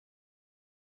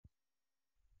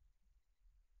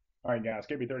All right, guys,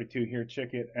 KB32 here.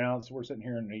 Check it out. So we're sitting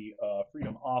here in the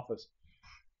Freedom office,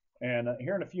 and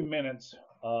here in a few minutes,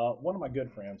 one of my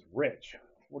good friends, Rich,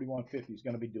 4150, is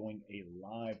going to be doing a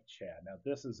live chat. Now,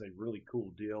 this is a really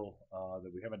cool deal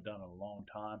that we haven't done in a long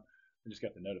time. I just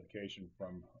got the notification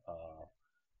from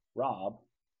Rob,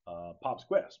 Pop's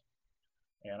Quest,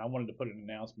 and I wanted to put an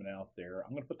announcement out there.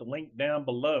 I'm going to put the link down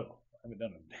below. I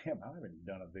haven't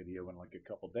done a video in like a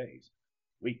couple days,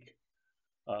 week.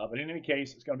 But in any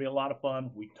case, it's going to be a lot of fun.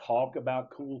 We talk about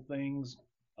cool things,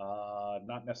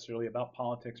 not necessarily about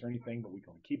politics or anything, but we're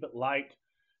going to keep it light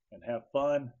and have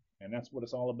fun, and that's what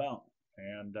it's all about.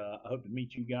 And I hope to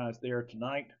meet you guys there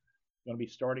tonight. Going to be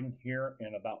starting here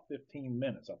in about 15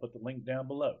 minutes. I'll put the link down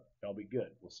below. That'll be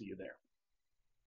good. We'll see you there.